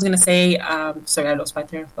 The thing I was gonna say, sorry, I lost my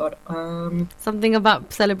train of thought. Something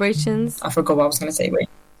about celebrations. I forgot what I was gonna say. Wait.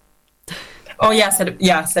 Oh yeah,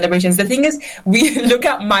 celebrations. The thing is, we look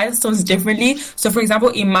at milestones differently. So, for example,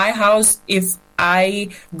 in my house, if I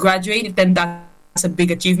graduate, then that's a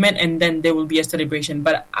big achievement, and then there will be a celebration.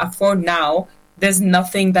 But for now, there's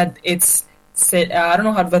nothing that it's I don't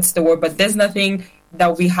know how what's the word, but there's nothing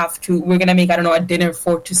that we're gonna make, I don't know, a dinner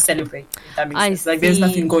to celebrate, if that makes sense. Like, there's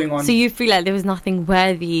nothing going on. So you feel like there was nothing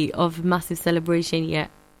worthy of massive celebration yet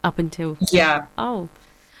up until... Yeah. Oh,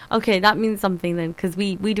 okay, that means something then, because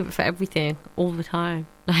we do it for everything all the time.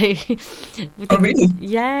 Like, Oh, really?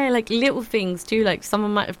 yeah, like little things too. Like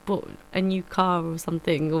someone might have bought a new car or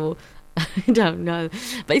something, or I don't know.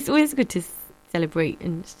 But it's always good to celebrate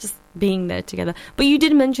and it's just being there together. But you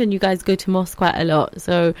did mention you guys go to mosque quite a lot,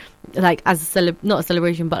 so like as a not a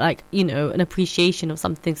celebration, but like, you know, an appreciation of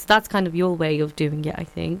something. So that's kind of your way of doing it, I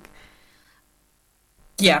think.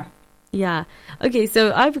 Yeah. Yeah. Okay,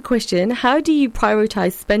 so I have a question. How do you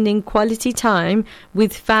prioritize spending quality time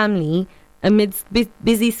with family amidst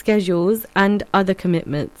busy schedules and other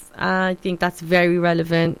commitments? I think that's very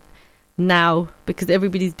relevant now because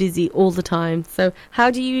everybody's busy all the time. So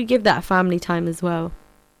how do you give that family time as well?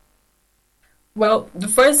 Well,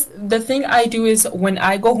 the thing I do is when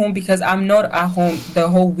I go home, because I'm not at home the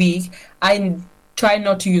whole week, I try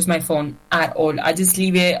not to use my phone at all. I just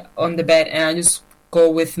leave it on the bed and I just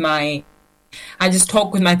I just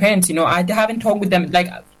talk with my parents, you know. I haven't talked with them, like,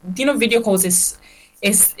 you know, video calls is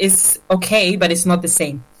okay, but it's not the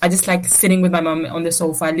same. I just like sitting with my mom on the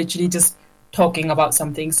sofa, literally just talking about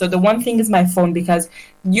something. So the one thing is my phone, because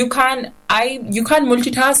you can't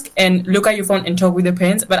multitask and look at your phone and talk with your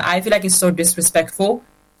parents, but I feel like it's so disrespectful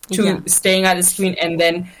to staying at the screen and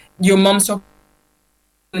then your mom's talking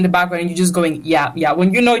in the background and you're just going, yeah,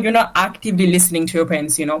 when you know you're not actively listening to your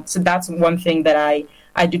parents, you know. So that's one thing that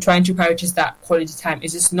I do, trying to prioritize that quality time.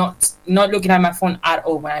 It's just not looking at my phone at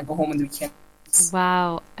all when I go home on the weekend.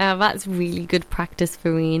 Wow, that's really good practice,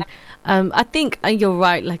 Fareen. I think you're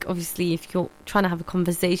right. Like, obviously, if you're trying to have a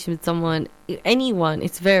conversation with someone, anyone,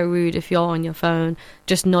 it's very rude if you're on your phone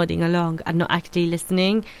just nodding along and not actually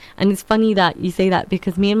listening. And it's funny that you say that,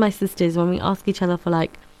 because me and my sisters, when we ask each other for,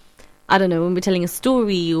 like, I don't know, when we're telling a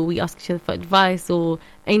story or we ask each other for advice or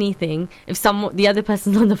anything, if the other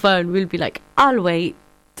person's on the phone, we'll be like, I'll wait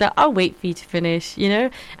for you to finish, you know.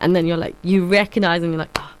 And then you're like, you recognize and you're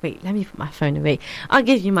like, oh wait, let me put my phone away, I'll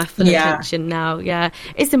give you my full attention now. Yeah,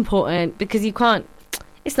 it's important, because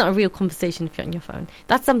it's not a real conversation if you're on your phone.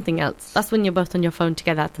 That's something else. That's when you're both on your phone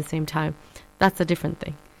together at the same time. That's a different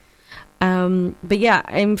thing. But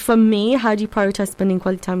yeah, for me, how do you prioritize spending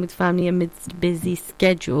quality time with family amidst busy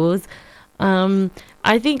schedules?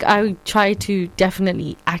 I think I would try to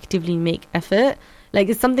definitely actively make effort. Like,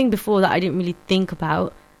 it's something before that I didn't really think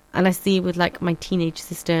about. And I see with, like, my teenage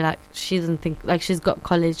sister, like, she doesn't think, like, she's got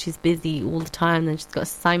college, she's busy all the time, and she's got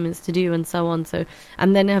assignments to do and so on. So,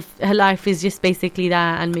 and then her life is just basically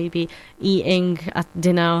that, and maybe eating at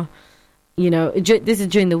dinner, you know. This is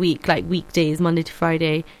during the week, like weekdays, Monday to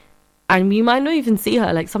Friday. And we might not even see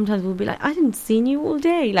her. Like, sometimes we'll be like, I didn't see you all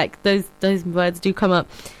day. Like, those words do come up.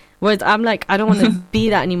 Whereas I'm like, I don't want to be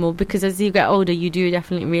that anymore, because as you get older, you do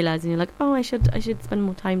definitely realize, and you're like, oh, I should spend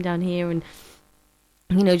more time down here and,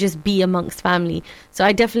 you know, just be amongst family. So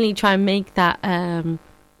I definitely try and make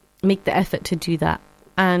the effort to do that.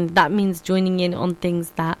 And that means joining in on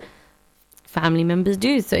things that family members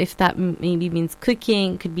do. So if that maybe means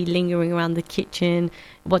cooking, could be lingering around the kitchen,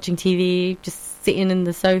 watching TV, just sitting in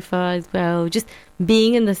the sofa as well. Just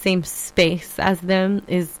being in the same space as them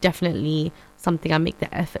is definitely something I make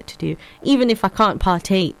the effort to do. Even if I can't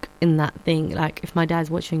partake in that thing, like if my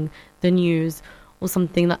dad's watching the news or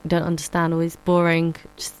something that I don't understand or is boring,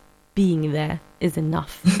 just being there is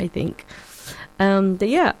enough, I think. But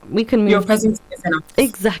yeah, we can move. Your presence is enough.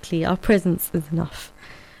 Exactly, our presence is enough.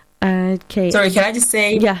 Okay. Sorry, can I just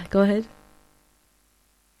say? Yeah, go ahead.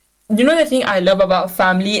 You know, the thing I love about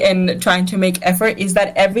family and trying to make effort is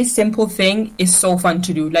that every simple thing is so fun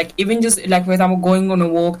to do. Like, even just, like, for example, going on a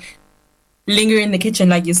walk, linger in the kitchen,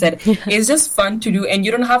 like you said, it's just fun to do. And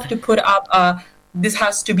you don't have to put up this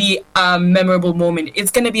has to be a memorable moment.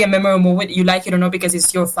 It's going to be a memorable moment, you like it or not, because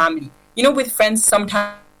it's your family. You know, with friends,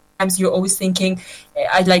 sometimes you're always thinking,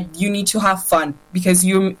 you need to have fun because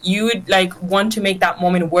you would, like, want to make that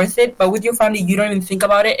moment worth it. But with your family, you don't even think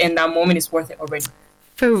about it, and that moment is worth it already.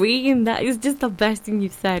 Fareen, that is just the best thing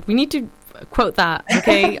you've said. We need to quote that,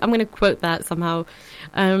 okay? I'm going to quote that somehow.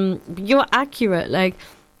 You're accurate. Like,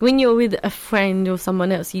 when you're with a friend or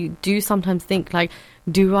someone else, you do sometimes think, like,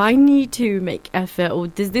 do I need to make effort, or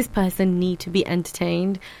does this person need to be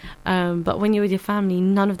entertained? But when you're with your family,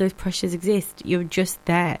 none of those pressures exist. You're just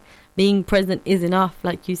there. Being present is enough,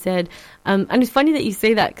 like you said. And it's funny that you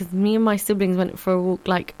say that, because me and my siblings went for a walk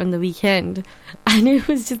like on the weekend, and it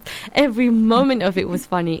was just, every moment of it was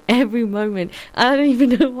funny. Every moment. I don't even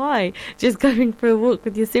know why. Just going for a walk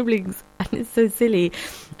with your siblings, and it's so silly.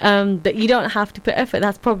 That you don't have to put effort.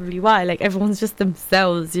 That's probably why. Like, everyone's just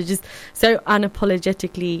themselves. You're just so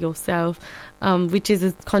unapologetically yourself, which is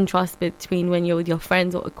a contrast between when you're with your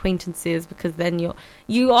friends or acquaintances, because then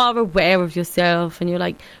you are aware of yourself and you're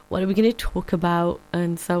like, what are we going to talk about,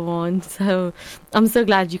 and so on. So I'm so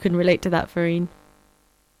glad you can relate to that, Fareen.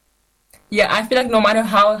 Yeah, I feel like no matter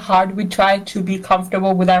how hard we try to be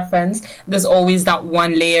comfortable with our friends, there's always that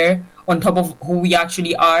one layer on top of who we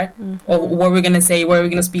actually are, or what we're going to say, what we're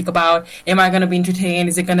going to speak about. Am I going to be entertained?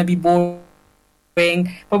 Is it going to be boring?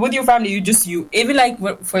 But with your family, you. Even like,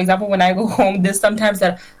 for example, when I go home, there's sometimes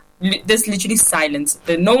that there's literally silence.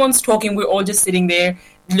 No one's talking. We're all just sitting there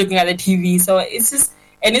looking at the TV. So it's just,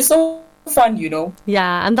 and it's so fun, you know?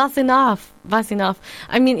 Yeah, and that's enough. That's enough.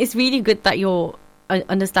 I mean, it's really good that you're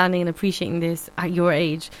understanding and appreciating this at your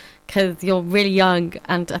age, because you're really young,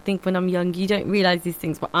 and I think when I'm young you don't realize these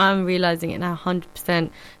things, but I'm realizing it now 100%.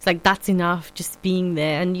 It's like, that's enough, just being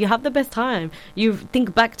there, and you have the best time. You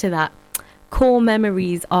think back to that, core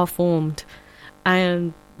memories are formed.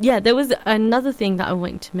 And yeah, there was another thing that I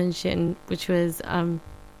wanted to mention, which was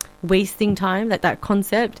wasting time, like that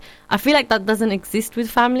concept. I feel like that doesn't exist with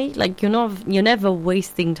family. Like, you're never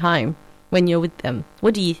wasting time when you're with them.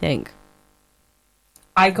 What do you think?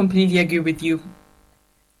 I completely agree with you.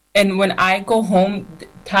 And when I go home,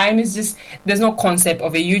 time is just, there's no concept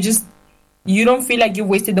of it. You don't feel like you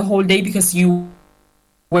wasted the whole day, because you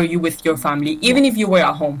with your family. Even if you were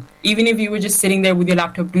at home, even if you were just sitting there with your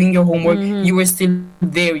laptop doing your homework, you were still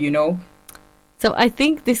there, you know? So I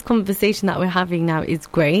think this conversation that we're having now is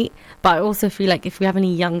great, but I also feel like if we have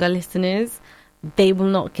any younger listeners, they will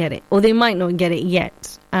not get it, or they might not get it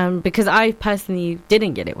yet, because I personally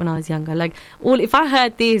didn't get it when I was younger. Like, if I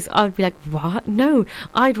heard this, I'd be like, what? No,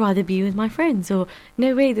 I'd rather be with my friends, or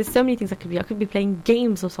no way, there's so many things I could be playing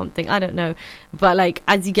games or something, I don't know. But like,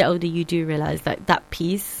 as you get older, you do realize that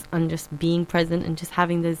peace and just being present and just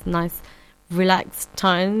having those nice relaxed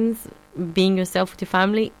times, being yourself with your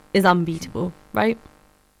family, is unbeatable, right?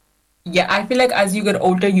 Yeah, I feel like as you get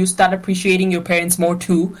older, you start appreciating your parents more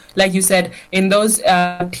too. Like you said, in those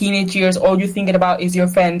teenage years, all you're thinking about is your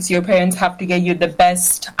friends. Your parents have to get you the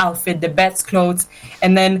best outfit, the best clothes.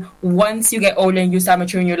 And then once you get older and you start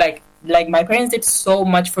maturing, you're like my parents did so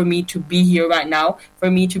much for me to be here right now, for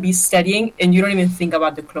me to be studying. And you don't even think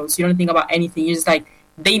about the clothes. You don't think about anything. You're just like,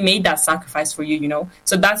 they made that sacrifice for you, you know?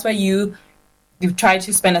 So that's why you try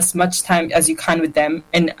to spend as much time as you can with them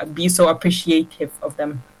and be so appreciative of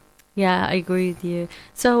them. Yeah, I agree with you.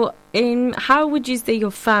 So, how would you say your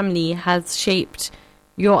family has shaped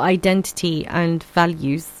your identity and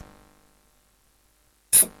values?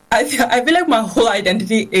 I feel like my whole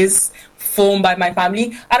identity is formed by my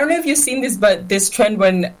family. I don't know if you've seen this, but this trend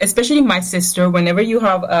when, especially my sister, whenever you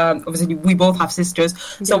have, obviously we both have sisters,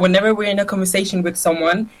 so whenever we're in a conversation with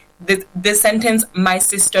someone, the sentence, my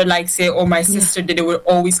sister likes it, or my sister did it, will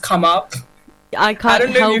always come up. I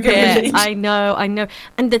can't help it. I know.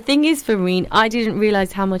 And the thing is, Fareen, I didn't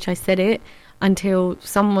realize how much I said it until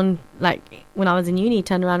someone, like, when I was in uni,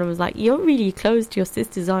 turned around and was like, you're really close to your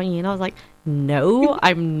sisters, aren't you? And I was like, no,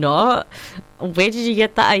 I'm not. Where did you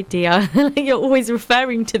get that idea? Like, you're always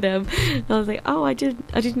referring to them. And I was like, oh, I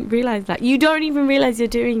didn't realize that. You don't even realize you're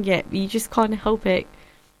doing it. You just can't help it.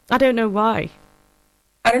 I don't know why.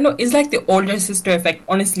 I don't know, it's like the older sister effect.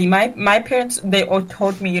 Honestly, my parents, they all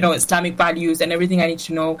taught me, you know, Islamic values and everything I need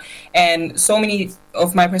to know. And so many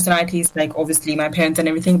of my personalities, like obviously my parents and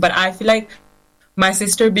everything. But I feel like my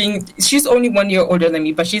sister she's only 1 year older than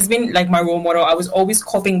me, but she's been like my role model. I was always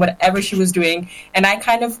copying whatever she was doing. And I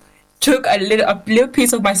kind of took a little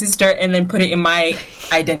piece of my sister and then put it in my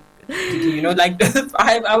identity, you know, like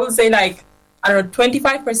I would say like, I don't know,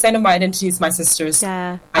 25% of my identity is my sister's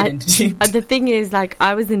identity. The thing is, like,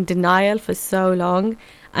 I was in denial for so long,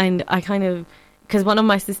 and I kind of, because one of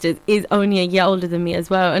my sisters is only a year older than me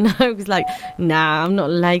as well, and I was like, nah, I'm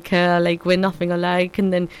not like her, like, we're nothing alike.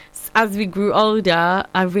 And then as we grew older,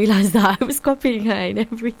 I realized that I was copying her in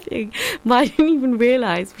everything, but I didn't even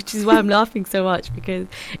realize, which is why I'm laughing so much, because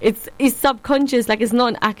it's subconscious, like, it's not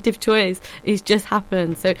an active choice, it just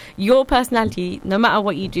happens. So your personality, no matter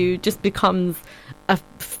what you do, just becomes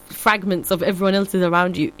fragments of everyone else's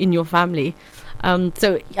around you in your family.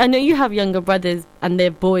 So I know you have younger brothers and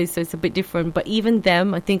they're boys, so it's a bit different, but even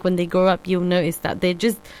them, I think when they grow up, you'll notice that they're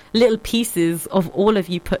just little pieces of all of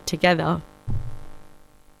you put together.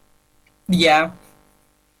 Yeah.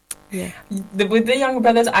 Yeah. With the younger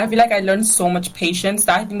brothers, I feel like I learned so much patience.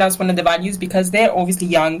 I think that's one of the values because they're obviously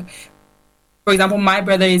young. For example, my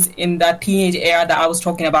brother is in that teenage era that I was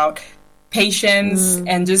talking about. Patience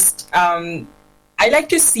and just, I like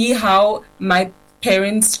to see how my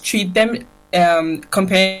parents treat them,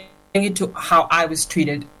 comparing it to how I was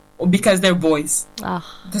treated because they're boys.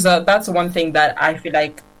 So that's one thing that I feel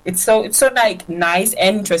like it's so like nice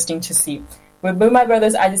and interesting to see. But with my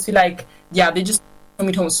brothers, I just feel like, yeah, they just show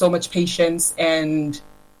me so much patience, and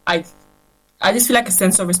I just feel like a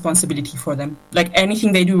sense of responsibility for them. Like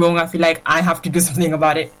anything they do wrong, I feel like I have to do something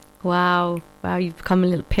about it. Wow, you've become a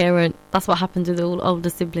little parent. That's what happens with all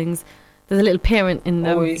older siblings. There's a little parent in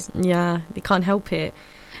them. Always. Yeah, they can't help it.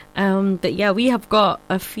 But yeah, we've got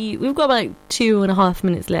about 2.5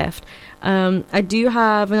 minutes left. I do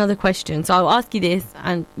have another question, so I'll ask you this,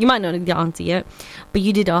 and you might not know the answer yet, but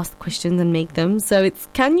you did ask questions and make them. So it's,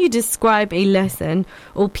 can you describe a lesson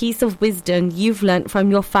or piece of wisdom you've learnt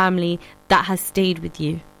from your family that has stayed with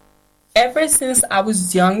you? Ever since I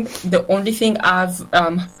was young, the only thing I've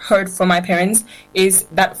heard from my parents is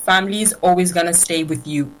that family is always gonna stay with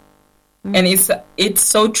you. And it's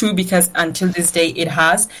so true because until this day it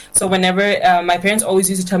has. So whenever my parents always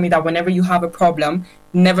used to tell me that whenever you have a problem,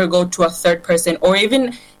 never go to a third person, or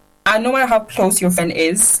even no matter how close your friend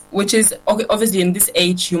is, which is okay, obviously in this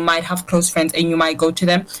age you might have close friends and you might go to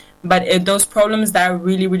them, but those problems that are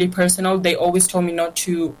really, really personal, they always told me not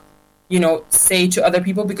to, say to other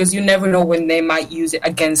people, because you never know when they might use it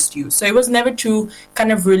against you. So it was never to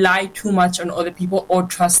kind of rely too much on other people or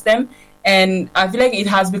trust them. And I feel like it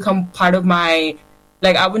has become part of my,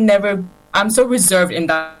 like, I'm so reserved in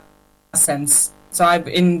that sense. So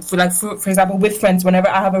for example, with friends, whenever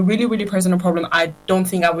I have a really, really personal problem, I don't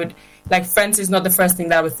think I would, like, friends is not the first thing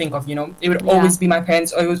that I would think of, It would always be my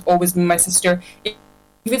parents, or it would always be my sister.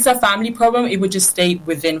 If it's a family problem, it would just stay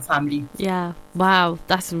within family. Yeah. Wow.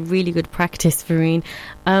 That's a really good practice, Fareen.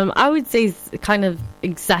 I would say it's kind of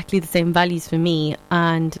exactly the same values for me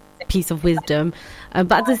and piece of wisdom.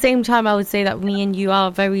 But at the same time, I would say that me and you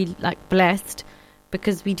are very, blessed,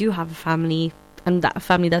 because we do have a family, and that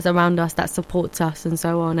family that's around us, that supports us and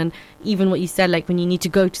so on. And even what you said, like when you need to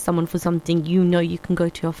go to someone for something, you can go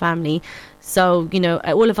to your family. So,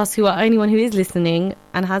 all of us anyone who is listening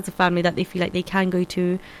and has a family that they feel like they can go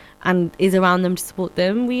to and is around them to support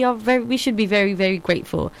them, we should be very, very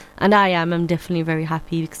grateful. And I'm definitely very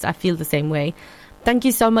happy, because I feel the same way. Thank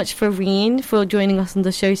you so much, Fareen, for joining us on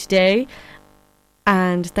the show today.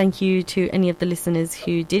 And thank you to any of the listeners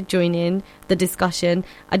who did join in the discussion.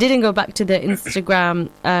 I didn't go back to the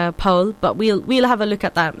Instagram poll, but we'll have a look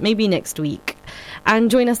at that maybe next week.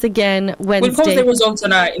 And join us again Wednesday. We'll post the results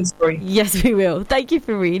on our Instagram. Yes, we will. Thank you,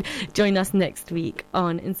 Fareen. Join us next week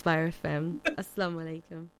on Inspire FM. Assalamu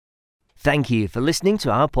alaikum. Thank you for listening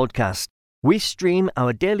to our podcast. We stream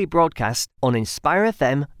our daily broadcast on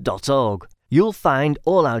inspirefm.org. You'll find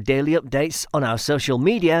all our daily updates on our social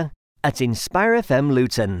media at Inspire FM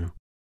Luton.